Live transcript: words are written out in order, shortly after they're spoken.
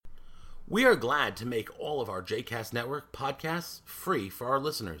We are glad to make all of our JCast Network podcasts free for our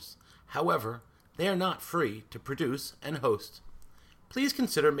listeners. However, they are not free to produce and host. Please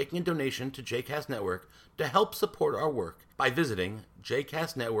consider making a donation to JCast Network to help support our work by visiting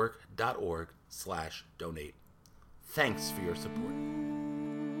jcastnetwork.org/donate. Thanks for your support.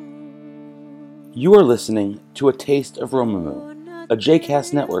 You are listening to A Taste of Romemu, a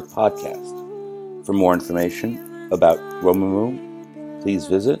JCast Network podcast. For more information about Romemu, please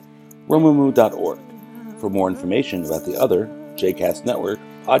visit romemu.org. For more information about the other JCast Network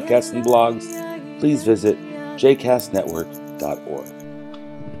podcasts and blogs, please visit jcastnetwork.org.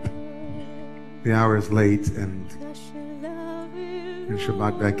 The hour is late and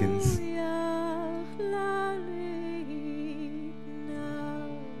Shabbat beckons.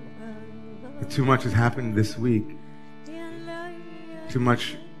 But too much has happened this week. Too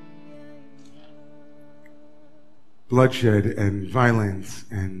much bloodshed and violence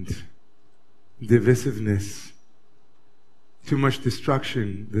and divisiveness. Too much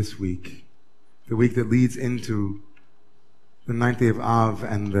destruction this week. The week that leads into the 9th day of Av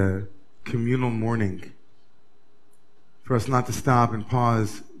and the communal mourning. For us not to stop and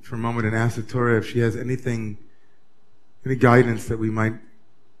pause for a moment and ask the Torah if she has any guidance that we might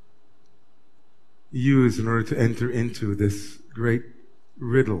use in order to enter into this great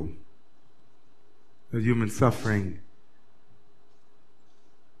riddle of human suffering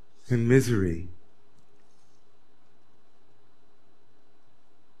and misery.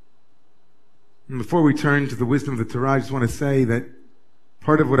 And before we turn to the wisdom of the Torah, I just want to say that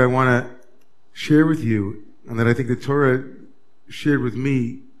part of what I want to share with you, and that I think the Torah shared with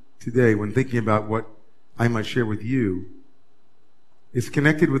me today when thinking about what I might share with you, is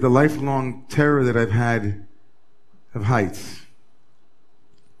connected with the lifelong terror that I've had of heights.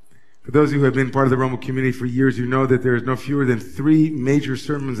 For those of you who have been part of the Romemu community for years, you know that there is no fewer than 3 major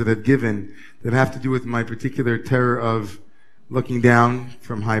sermons that I've given that have to do with my particular terror of looking down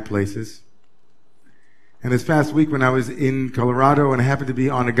from high places. And this past week when I was in Colorado and I happened to be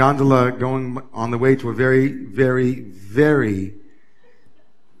on a gondola going on the way to a very, very, very,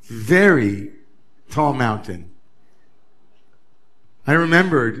 very tall mountain, I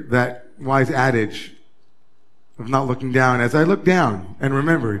remembered that wise adage of not looking down. As I looked down and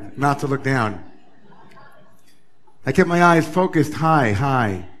remembered not to look down, I kept my eyes focused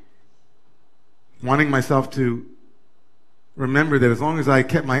high, wanting myself to remember that as long as I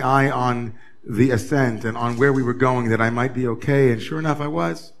kept my eye on the ascent and on where we were going, that I might be okay. And sure enough, I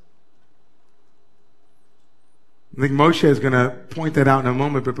was. I think Moshe is going to point that out in a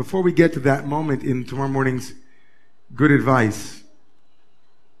moment. But before we get to that moment in tomorrow morning's good advice,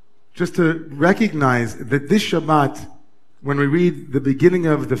 just to recognize that this Shabbat, when we read the beginning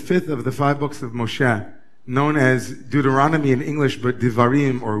of the 5th of the 5 books of Moshe, known as Deuteronomy in English, but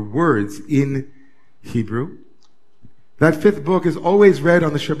Devarim, or words in Hebrew, that 5th book is always read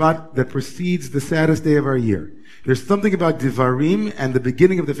on the Shabbat that precedes the saddest day of our year. There's something about Devarim and the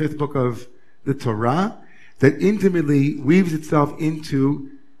beginning of the 5th book of the Torah that intimately weaves itself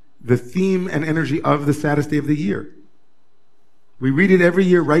into the theme and energy of the saddest day of the year. We read it every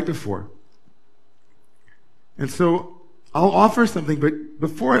year right before. And so I'll offer something, but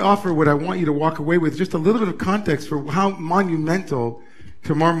before I offer what I want you to walk away with, just a little bit of context for how monumental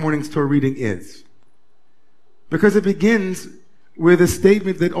tomorrow morning's Torah reading is. Because it begins with a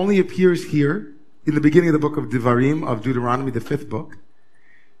statement that only appears here in the beginning of the book of Devarim, of Deuteronomy, the 5th book.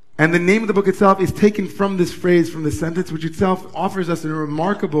 And the name of the book itself is taken from this phrase, from the sentence, which itself offers us a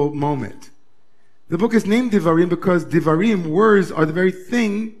remarkable moment. The book is named Devarim because Devarim, words, are the very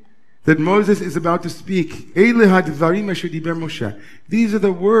thing that Moses is about to speak. Eleha Devarim asher diber Moshe. These are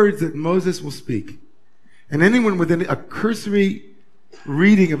the words that Moses will speak. And anyone within a cursory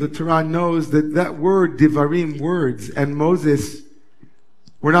reading of the Torah knows that that word, Devarim, words, and Moses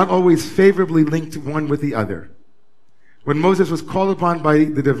were not always favorably linked one with the other. When Moses was called upon by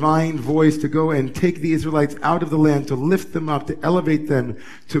the divine voice to go and take the Israelites out of the land, to lift them up, to elevate them,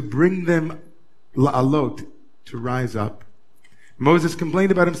 to bring them la'alot, to rise up, Moses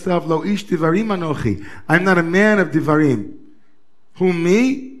complained about himself, Lo ish Devarim anochi. I'm not a man of Devarim. Who,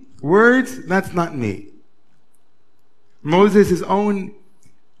 me? Words? That's not me. Moses, his own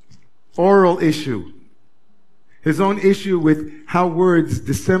oral issue, his own issue with how words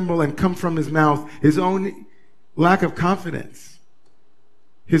dissemble and come from his mouth, his own lack of confidence,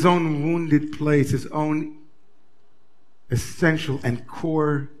 his own wounded place, his own essential and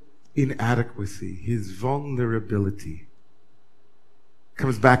core inadequacy, his vulnerability,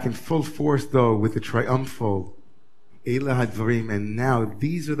 comes back in full force, though, with the triumphal Elah HaDvarim. And now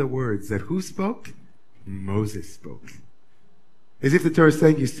these are the words that who spoke? Moses spoke. As if the Torah is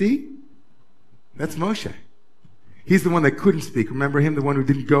saying, you see, That's Moshe. He's the one that couldn't speak. Remember him, the one who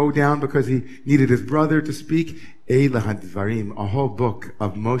didn't go down because he needed his brother to speak? Eila HaDvarim, a whole book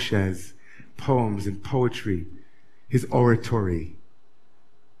of Moshe's poems and poetry, his oratory.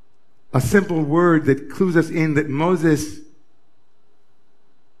 A simple word that clues us in that Moses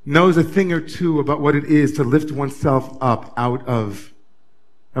knows a thing or two about what it is to lift oneself up out of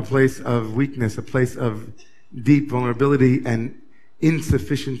a place of weakness, a place of deep vulnerability and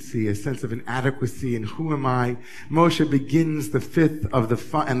insufficiency, a sense of inadequacy, and who am I? Moshe begins the fifth of the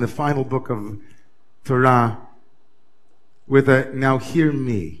final book of Torah with a, now hear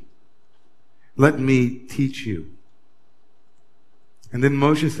me, let me teach you. And then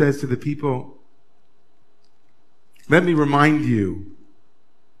Moshe says to the people, let me remind you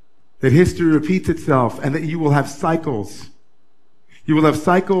that history repeats itself and that you will have cycles. You will have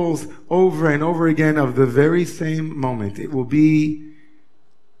cycles over and over again of the very same moment. It will be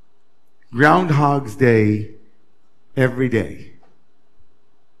Groundhog's Day every day.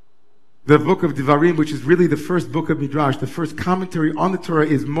 The book of Devarim, which is really the first book of Midrash, the first commentary on the Torah,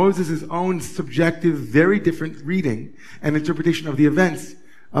 is Moses' own subjective, very different reading and interpretation of the events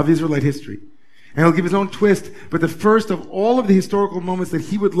of Israelite history. And he'll give his own twist, but the first of all of the historical moments that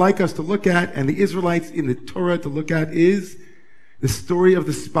he would like us to look at, and the Israelites in the Torah to look at, is the story of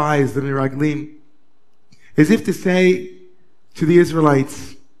the spies, the Miraglim. As if to say to the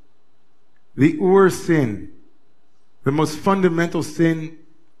Israelites, the Ur sin, the most fundamental sin,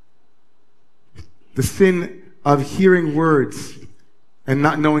 the sin of hearing words and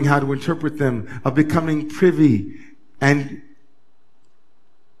not knowing how to interpret them, of becoming privy and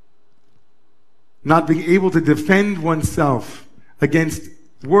not being able to defend oneself against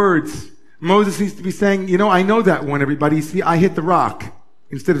words. Moses seems to be saying, I know that one, everybody. See, I hit the rock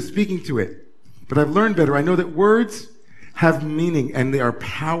instead of speaking to it. But I've learned better. I know that words have meaning and they are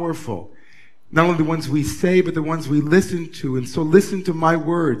powerful. Not only the ones we say, but the ones we listen to. And so listen to my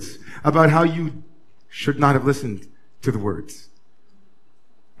words about how you should not have listened to the words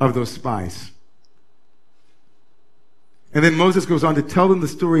of those spies. And then Moses goes on to tell them the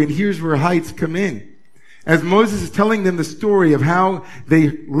story, and here's where heights come in. As Moses is telling them the story of how they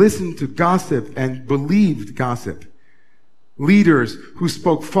listened to gossip and believed gossip, leaders who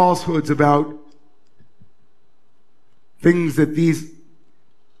spoke falsehoods about things that these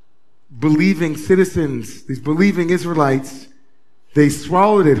believing citizens, these believing Israelites, they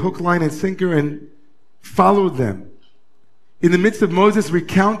swallowed it hook, line, and sinker and followed them. In the midst of Moses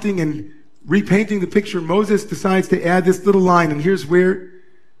recounting and repainting the picture, Moses decides to add this little line, and here's where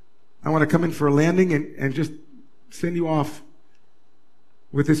I want to come in for a landing and just send you off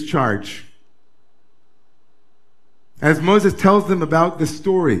with this charge. As Moses tells them about this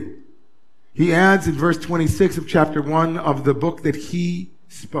story, he adds in verse 26 of chapter 1 of the book that he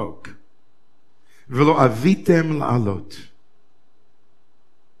spoke, V'lo avitem la'alot,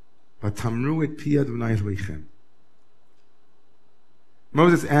 v'tamru et pi Adonai Elohechem.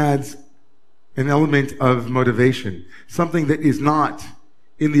 Moses adds an element of motivation, something that is not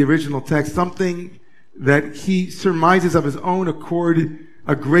in the original text, something that he surmises of his own accord,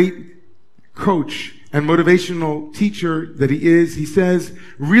 a great coach and motivational teacher that he is. He says,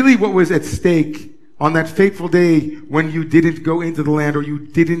 really what was at stake on that fateful day when you didn't go into the land, or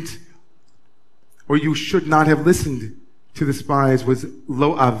you should not have listened to the spies, was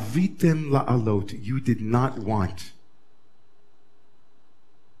lo avitem la'alot. You did not want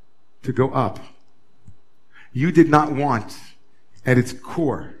to go up. You did not want, at its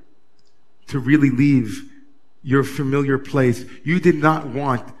core, to really leave your familiar place. You did not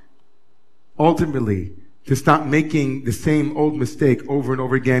want, ultimately, to stop making the same old mistake over and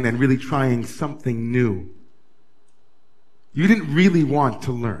over again and really trying something new. You didn't really want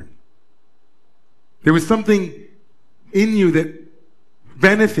to learn. There was something in you that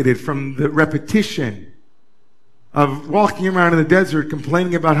benefited from the repetition of walking around in the desert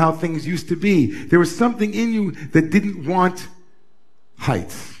complaining about how things used to be. There was something in you that didn't want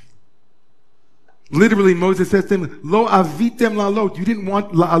heights. Literally, Moses says to him, Lo avitem la'alot. You didn't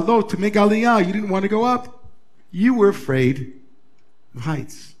want la'alot, to make aliyah. You didn't want to go up. You were afraid of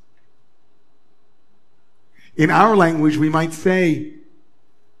heights. In our language, we might say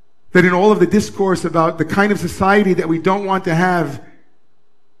that in all of the discourse about the kind of society that we don't want to have,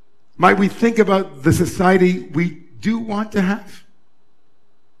 might we think about the society we do want to have?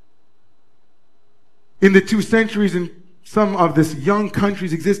 In the 2 centuries in some of this young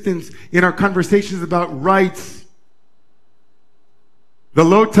country's existence, in our conversations about rights, the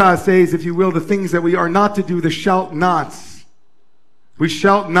lota says, if you will, the things that we are not to do, the shalt nots. We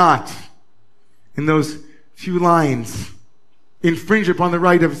shalt not, in those few lines infringe upon the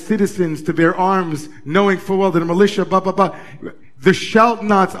right of citizens to bear arms, knowing full well that a militia, blah, blah, blah. The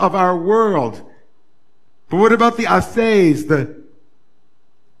shout-nots of our world. But what about the asays,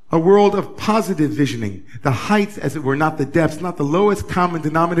 a world of positive visioning, the heights, as it were, not the depths, not the lowest common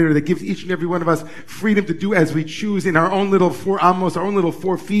denominator that gives each and every one of us freedom to do as we choose in our own little 4 amos, our own little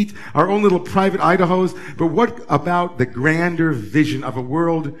 4 feet, our own little private Idahos. But what about the grander vision of a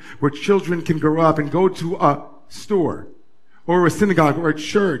world where children can grow up and go to a store or a synagogue or a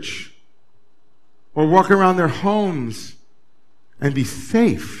church or walk around their homes and be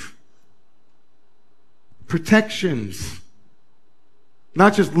safe? Protections.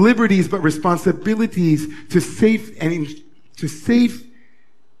 Not just liberties, but responsibilities to safe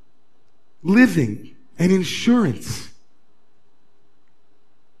living and insurance.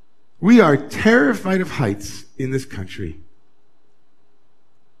 We are terrified of heights in this country.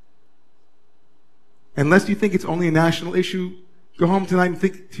 Unless you think it's only a national issue, go home tonight and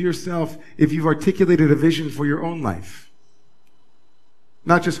think to yourself if you've articulated a vision for your own life.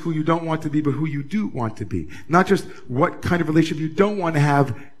 Not just who you don't want to be, but who you do want to be. Not just what kind of relationship you don't want to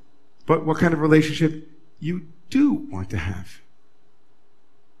have, but what kind of relationship you do want to have.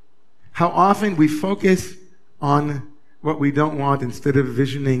 How often we focus on what we don't want instead of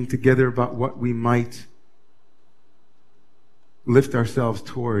visioning together about what we might lift ourselves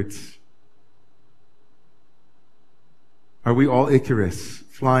towards. Are we all Icarus,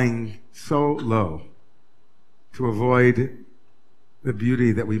 flying so low to avoid the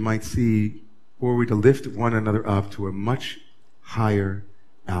beauty that we might see, or are we to lift one another up to a much higher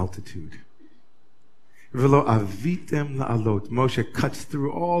altitude? V'lo avitem la'alot. Moshe cuts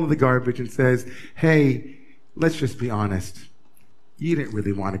through all of the garbage and says, hey, let's just be honest. You didn't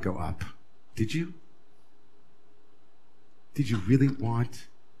really want to go up, did you? Did you really want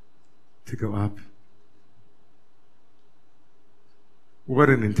to go up? What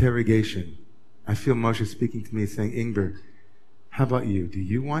an interrogation. I feel Moshe speaking to me saying, Ingber, how about you? Do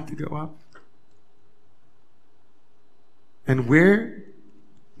you want to go up? And where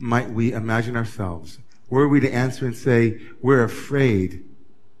might we imagine ourselves? Were we to answer and say, we're afraid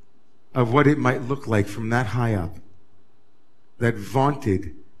of what it might look like from that high up, that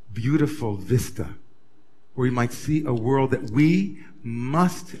vaunted, beautiful vista, where we might see a world that we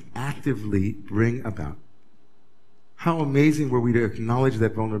must actively bring about. How amazing were we to acknowledge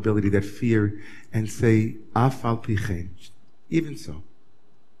that vulnerability, that fear, and say, Af al pi chen. Even so.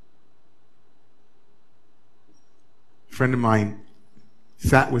 A friend of mine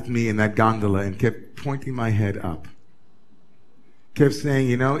sat with me in that gondola and kept pointing my head up. Kept saying,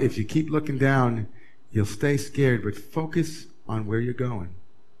 you know, if you keep looking down, you'll stay scared, but focus on where you're going.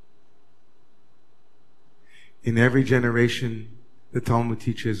 In every generation, the Talmud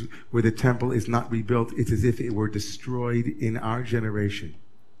teaches, where the temple is not rebuilt, it's as if it were destroyed in our generation.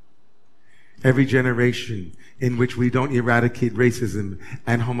 Every generation in which we don't eradicate racism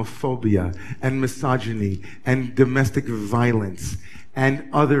and homophobia and misogyny and domestic violence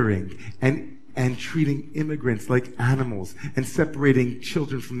and othering and treating immigrants like animals and separating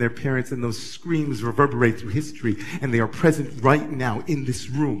children from their parents, and those screams reverberate through history, and they are present right now in this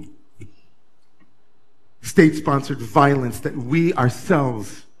room. State-sponsored violence that we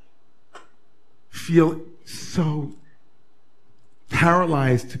ourselves feel so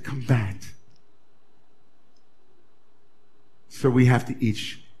paralyzed to combat. So we have to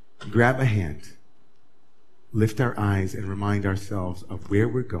each grab a hand, lift our eyes, and remind ourselves of where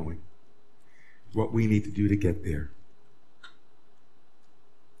we're going, what we need to do to get there.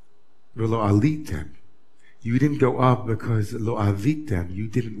 Lo alitem. You didn't go up because lo avitem, you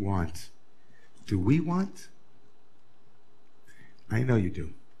didn't want. Do we want? I know you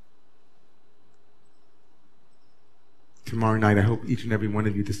do. Tomorrow night, I hope each and every one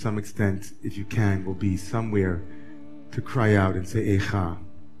of you, to some extent, if you can, will be somewhere to cry out and say, Echa,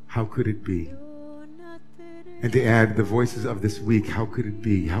 how could it be? And to add the voices of this week, how could it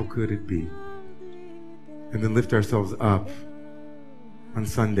be? How could it be? And then lift ourselves up on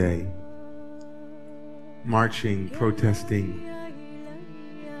Sunday, marching, protesting,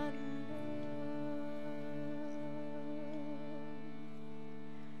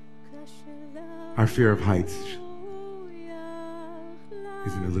 our fear of heights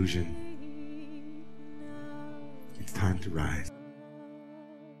is an illusion. It's time to rise.